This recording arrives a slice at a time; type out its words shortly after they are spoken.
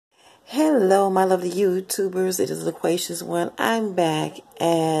Hello, my lovely YouTubers. It is Loquacious One. I'm back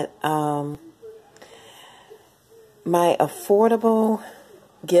at my affordable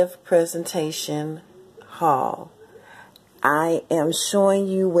gift presentation haul. I am showing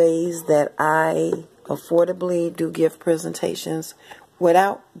you ways that I affordably do gift presentations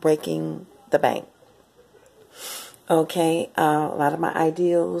without breaking the bank. Okay, a lot of my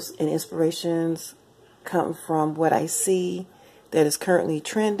ideals and inspirations come from what I see that is currently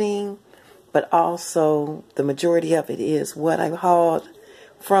trending, but also the majority of it is what I've hauled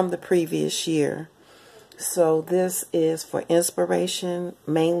from the previous year. So this is for inspiration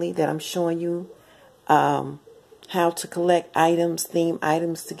mainly, that I'm showing you how to collect items, theme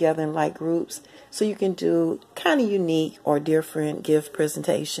items together in like groups, so you can do kind of unique or different gift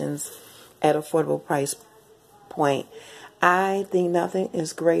presentations at affordable price point. I think nothing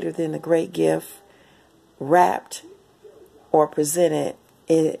is greater than a great gift wrapped or presented.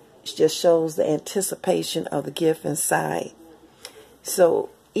 It just shows the anticipation of the gift inside. So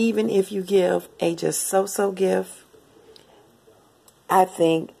even if you give a just so-so gift, I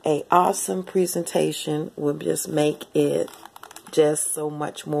think an awesome presentation will just make it just so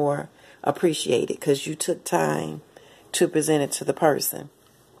much more appreciated because you took time to present it to the person.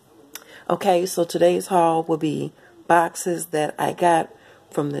 Okay, so today's haul will be boxes that I got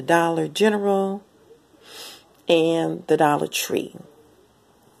from the Dollar General and the Dollar Tree.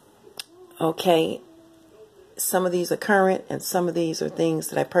 Okay, some of these are current and some of these are things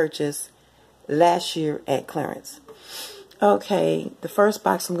that I purchased last year at clearance. Okay, the first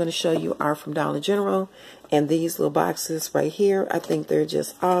box I'm going to show you are from Dollar General, and these little boxes right here, I think they're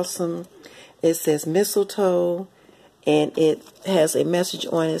just awesome. It says mistletoe, and it has a message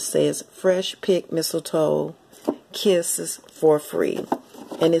on it that says fresh picked mistletoe kisses for free.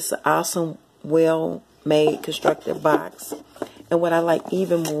 And it's an awesome, well-made, constructed box. And what I like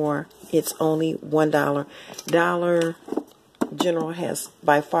even more, it's only $1. Dollar General has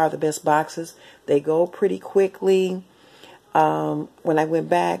by far the best boxes. They go pretty quickly. When I went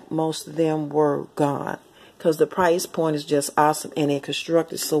back, most of them were gone because the price point is just awesome and they're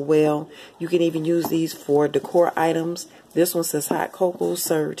constructed so well. You can even use these for decor items. This one says hot cocoa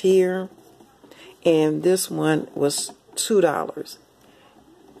served here, and this one was $2.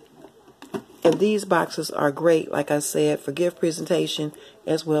 And these boxes are great, like I said, for gift presentation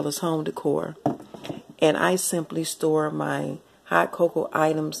as well as home decor. And I simply store my hot cocoa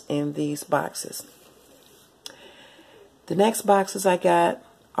items in these boxes. The next boxes I got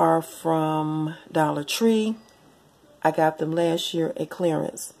are from Dollar Tree. I got them last year at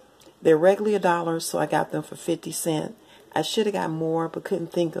clearance. They're regularly $1, so I got them for 50 cents. I should have got more, but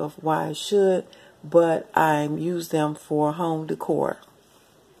couldn't think of why I should, but I used them for home decor.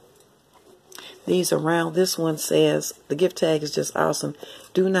 These are round. This one says, the gift tag is just awesome.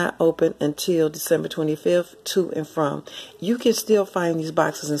 Do not open until December 25th, to and from. You can still find these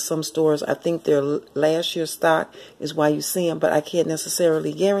boxes in some stores. I think their last year's stock is why you see them, but I can't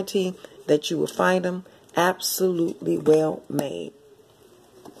necessarily guarantee that you will find them. Absolutely well made.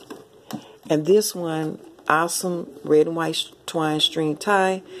 And this one, awesome red and white twine string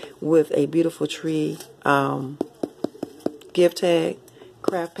tie with a beautiful tree gift tag,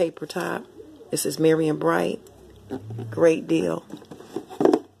 craft paper top. This is Merry and Bright. Great deal.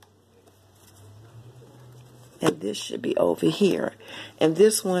 And this should be over here. And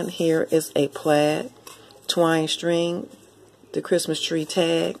this one here is a plaid twine string, the Christmas tree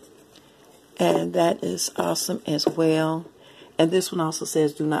tag. And that is awesome as well. And this one also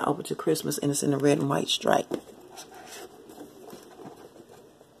says do not open to Christmas, and it's in a red and white stripe.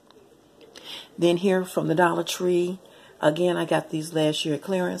 Then here from the Dollar Tree, again, I got these last year at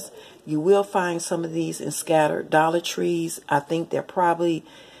clearance. You will find some of these in scattered Dollar Trees. I think they're probably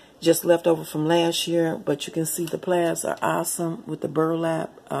just left over from last year, but you can see the plaids are awesome with the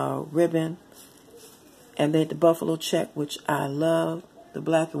burlap ribbon. And then the buffalo check, which I love. The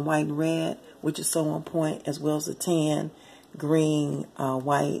black and white and red, which is so on point, as well as the tan, green,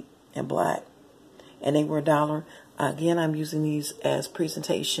 white, and black. And they were $1. Again, I'm using these as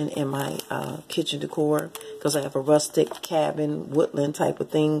presentation in my kitchen decor because I have a rustic cabin, woodland type of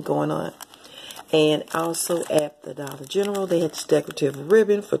thing going on. And also at the Dollar General, they had this decorative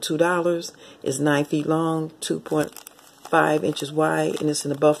ribbon for $2. It's 9 feet long, 2.5 inches wide, and it's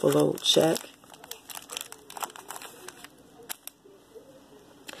in a buffalo check.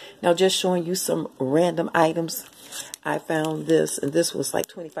 Now, just showing you some random items. I found this, and this was like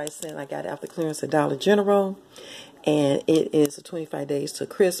 25 cents. I got it after clearance at Dollar General. And it is a 25 days to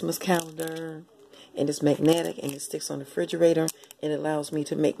Christmas calendar. And it's magnetic, and it sticks on the refrigerator. And it allows me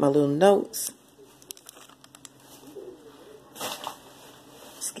to make my little notes.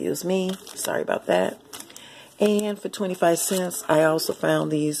 Excuse me. Sorry about that. And for 25 cents, I also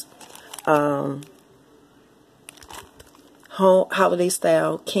found these holiday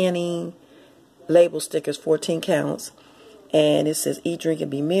style canning label stickers, 14 counts. And it says, eat, drink,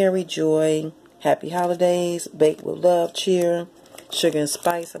 and be merry, joy, happy holidays, baked with love, cheer, sugar and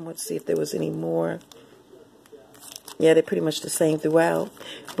spice. I'm going to see if there was any more. Yeah, they're pretty much the same throughout.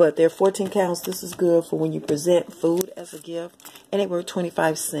 But they're 14 counts. This is good for when you present food as a gift. And they were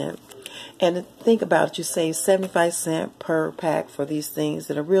 25 cents. And think about it, you save 75 cents per pack for these things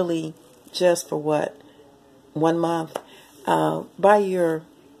that are really just for what? 1 month. Buy your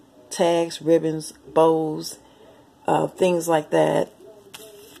tags, ribbons, bows, things like that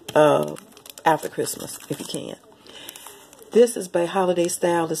after Christmas, if you can. This is by Holiday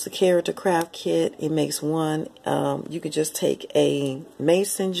Style. It's a character craft kit. It makes one. You could just take a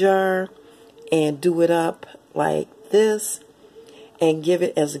mason jar and do it up like this and give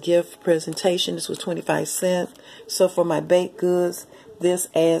it as a gift presentation. This was 25 cents. So for my baked goods, this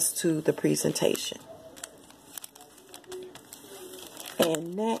adds to the presentation.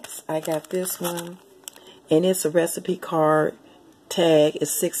 And next, I got this one. And it's a recipe card tag.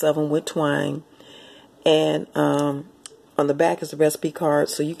 It's 6 of them with twine. And on the back is a recipe card,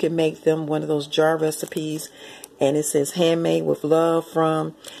 so you can make them one of those jar recipes. And it says handmade with love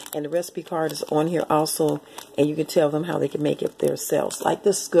from. And the recipe card is on here also. And you can tell them how they can make it themselves. Like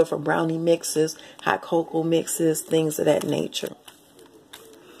this is good for brownie mixes, hot cocoa mixes, things of that nature.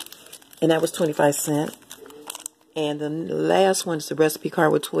 And that was 25 cents. And the last one is the recipe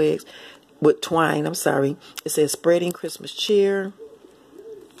card with twine. It says spreading Christmas cheer.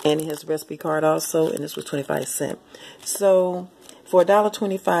 And it has a recipe card also. And this was 25 cents. So for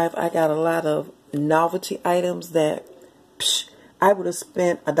 $1.25, I got a lot of novelty items that I would have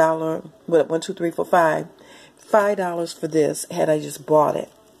spent $1, what, 1, 2, 3, 4, $5 for this had I just bought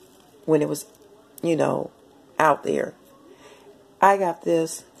it when it was, you know, out there. I got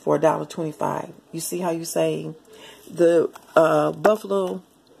this for $1.25. You see how you save? The buffalo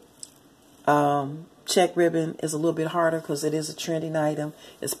check ribbon is a little bit harder because it is a trending item.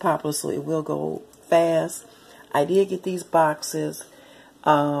 It's popular, so it will go fast. I did get these boxes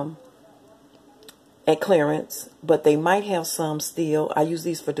at clearance, but they might have some still. I use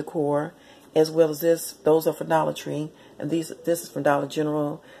these for decor, as well as this. Those are for Dollar Tree, and this is from Dollar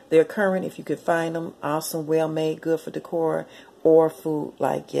General. They're current if you could find them. Awesome, well made, good for decor or food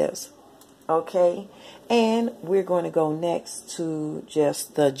like gifts. Okay, and we're going to go next to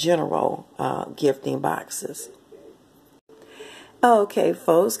just the general gifting boxes. Okay,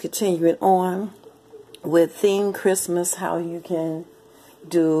 folks, continuing on with theme Christmas, how you can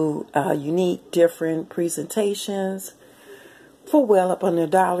do unique, different presentations for well up under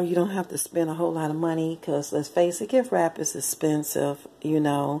 $1. You don't have to spend a whole lot of money because, let's face it, gift wrap is expensive, you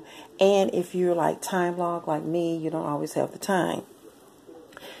know. And if you're like time logged like me, you don't always have the time.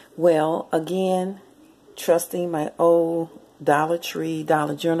 Well, again, trusting my old Dollar Tree,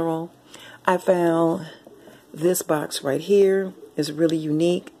 Dollar General, I found this box right here. It's really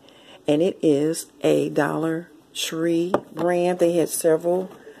unique, and it is a Dollar Tree brand. They had several,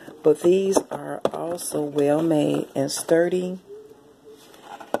 but these are also well made and sturdy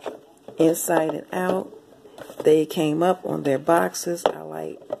inside and out. They came up on their boxes. I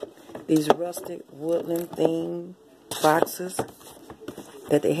like these rustic woodland theme boxes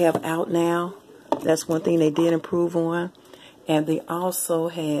that they have out now. That's one thing they did improve on. And they also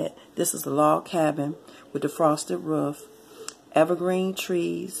had, this is a log cabin with the frosted roof, evergreen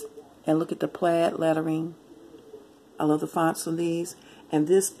trees, and look at the plaid lettering. I love the fonts on these. And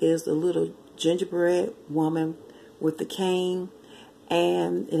this is the little gingerbread woman with the cane,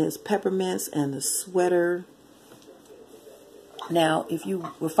 and it has peppermints and the sweater. Now, if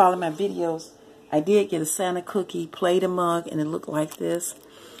you were following my videos, I did get a Santa cookie plated mug, and it looked like this.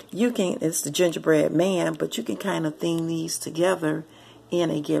 You can, it's the gingerbread man, but you can kind of theme these together in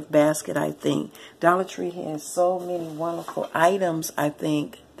a gift basket, I think. Dollar Tree has so many wonderful items, I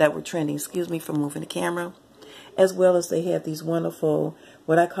think, that were trending. Excuse me for moving the camera. As well as they have these wonderful,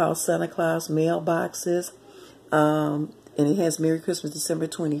 what I call Santa Claus mailboxes. And it has Merry Christmas, December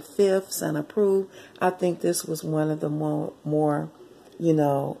 25th, Santa approved. I think this was one of the more you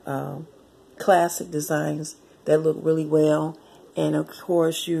know, classic designs that look really well. And of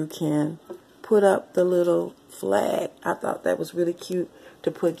course you can put up the little flag. I thought that was really cute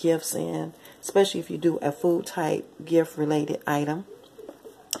to put gifts in, especially if you do a food type gift related item.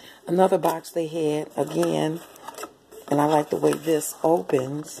 Another box they had, again, and I like the way this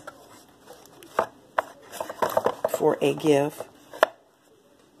opens for a gift.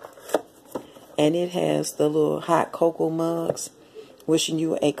 And it has the little hot cocoa mugs. Wishing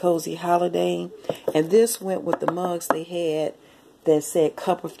you a cozy holiday. And this went with the mugs they had that said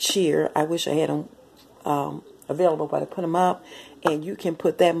Cup of Cheer. I wish I had them available, but I put them up. And you can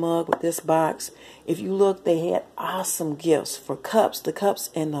put that mug with this box. If you look, they had awesome gifts for cups. The cups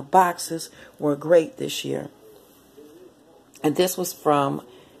and the boxes were great this year. And this was from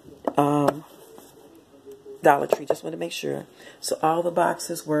Dollar Tree. Just want to make sure. So all the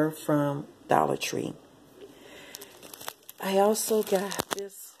boxes were from Dollar Tree. I also got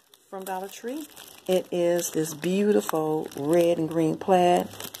this from Dollar Tree. It is this beautiful red and green plaid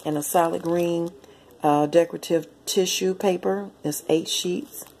and a solid green decorative tissue paper. It's 8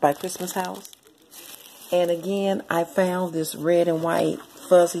 sheets by Christmas House. And again, I found this red and white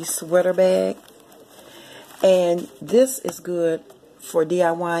fuzzy sweater bag. And this is good for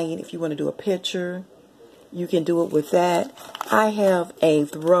DIYing. If you want to do a picture, you can do it with that. I have a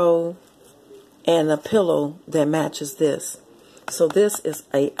throw and a pillow that matches this. So this is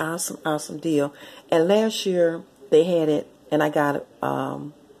a awesome deal. And last year they had it, and I got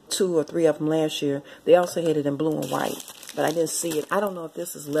 2 or 3 of them last year. They also had it in blue and white, but I didn't see it. I don't know if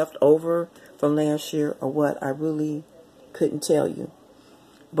this is left over from last year or what. I really couldn't tell you.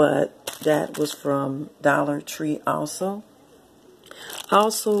 But that was from Dollar Tree also.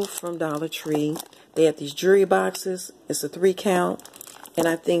 Also from Dollar Tree, they have these jewelry boxes. It's a 3 count. And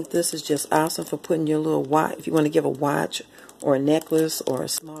I think this is just awesome for putting your little watch. If you want to give a watch or a necklace or a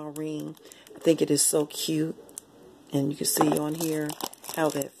small ring. I think it is so cute. And you can see on here how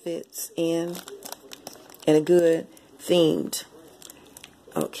that fits in. And a good themed.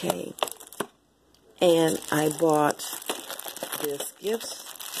 Okay. And I bought this gift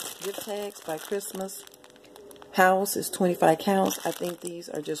tags by Christmas House. It's 25 counts. I think these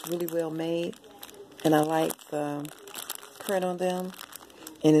are just really well made. And I like the print on them.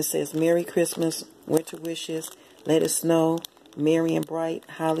 And it says, Merry Christmas, Winter Wishes, Let It Snow, Merry and Bright,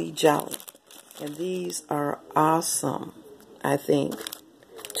 Holly Jolly. And these are awesome, I think,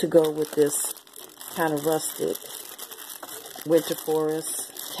 to go with this kind of rustic winter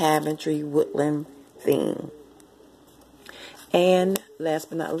forest, cabinetry, woodland theme. And last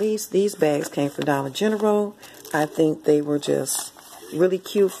but not least, these bags came from Dollar General. I think they were just really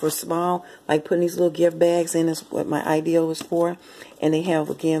cute for small, like putting these little gift bags in is what my ideal was for. And they have,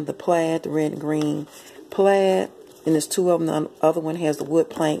 again, the plaid, the red and green plaid. And there's 2 of them. The other one has the wood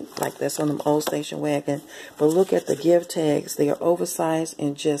plank, like that's on the old station wagon. But look at the gift tags. They are oversized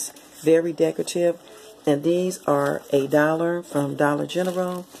and just very decorative. And these are $1 from Dollar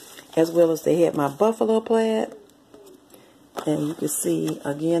General. As well as they had my buffalo plaid. And you can see,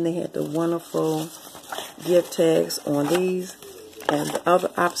 again, they had the wonderful gift tags on these. And the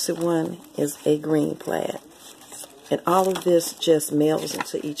other opposite one is a green plaid. And all of this just melds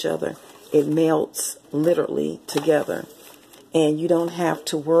into each other. It melts literally together. And you don't have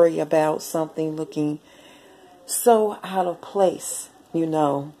to worry about something looking so out of place. You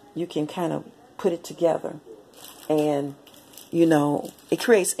know, you can kind of put it together. And, you know, it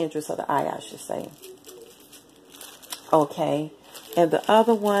creates interest of the eye, I should say. Okay. And the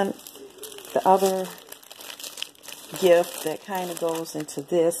other one, the other gift that kind of goes into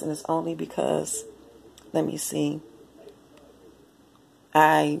this, and it's only because, let me see,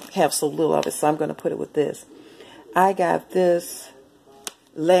 I have so little of it, so I'm going to put it with this. I got this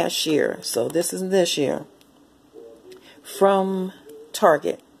last year, so this isn't this year, from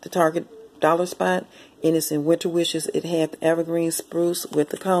Target, the Target dollar spot, and it's in Winter Wishes. It had the evergreen spruce with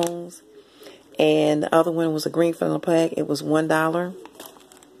the cones, and the other one was a green funnel pack. It was $1.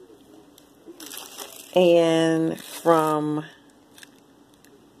 And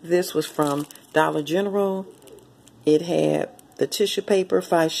this was from Dollar General. It had the tissue paper,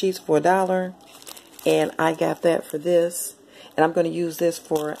 5 sheets for $1. And I got that for this. And I'm going to use this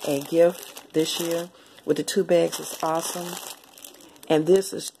for a gift this year. With the 2 bags, it's awesome. And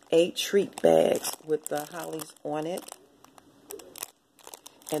this is 8 treat bags with the hollies on it.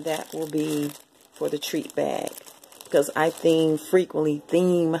 And that will be for the treat bag. Because I frequently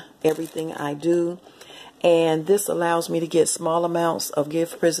theme everything I do. And this allows me to get small amounts of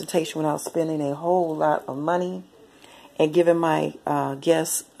gift presentation without spending a whole lot of money. And giving my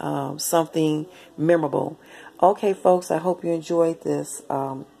guests something memorable. Okay, folks, I hope you enjoyed this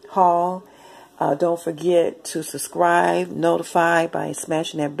haul. Don't forget to subscribe, notify by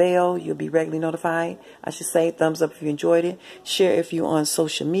smashing that bell. You'll be regularly notified. I should say thumbs up if you enjoyed it. Share if you're on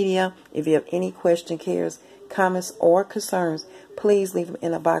social media. If you have any questions, cares, comments, or concerns, please leave them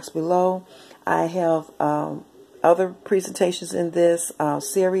in the box below. I have other presentations in this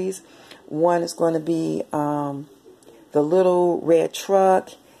series. One is going to be the little red truck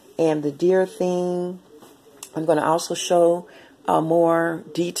and the deer thing. I'm going to also show more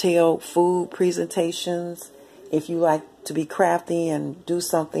detailed food presentations if you like to be crafty and do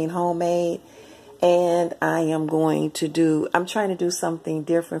something homemade. And I'm trying to do something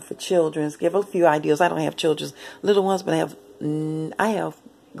different for children's. Give a few ideas. I don't have children's little ones, but I have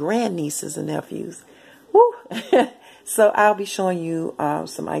grandnieces and nephews. Woo! So I'll be showing you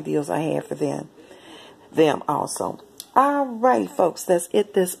some ideas I have for them also. All right, folks, that's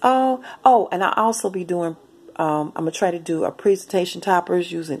it. Oh, and I'll also be doing, I'm going to try to do a presentation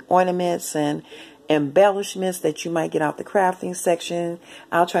toppers using ornaments and embellishments that you might get out the crafting section.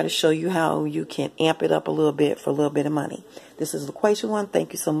 I'll try to show you how you can amp it up a little bit for a little bit of money. This is LaQuasia One.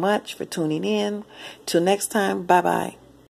 Thank you so much for tuning in. Till next time, bye-bye.